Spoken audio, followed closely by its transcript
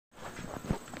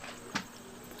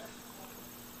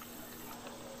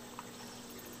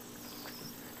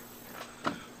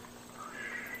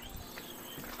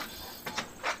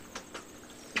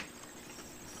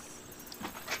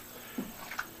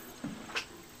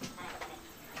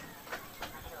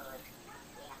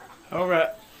Alright,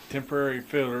 temporary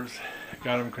filters.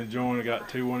 Got them conjoined. I got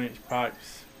two 1-inch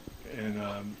pipes, and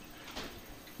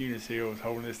Uniseal is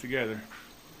holding this together.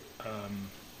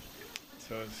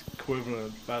 So it's equivalent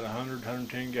of about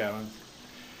 110 gallons.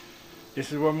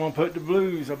 This is where I'm going to put the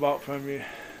blues I bought from you,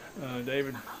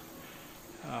 David.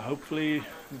 Hopefully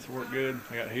this will work good.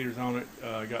 I got heaters on it.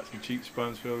 I got some cheap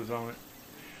sponge filters on it.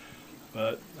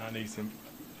 But I need some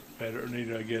better, need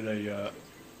to get a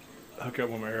hook up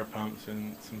with my air pumps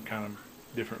and some kind of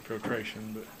different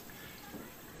filtration. But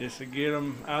this will get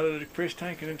them out of the fish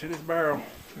tank and into this barrel,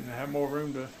 and have more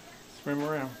room to swim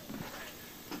around.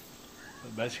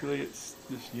 But basically, it's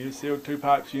just Uniseal 2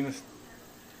 pipes,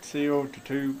 Uniseal to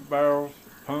 2 barrels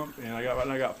pump, and I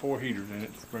got 4 heaters in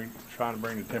it, trying to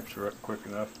bring the temperature up quick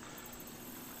enough.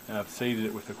 And I've seeded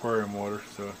it with aquarium water,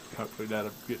 so hopefully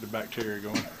that'll get the bacteria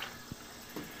going.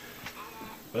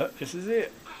 But this is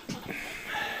it.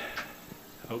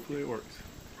 Hopefully it works.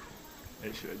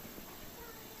 It should.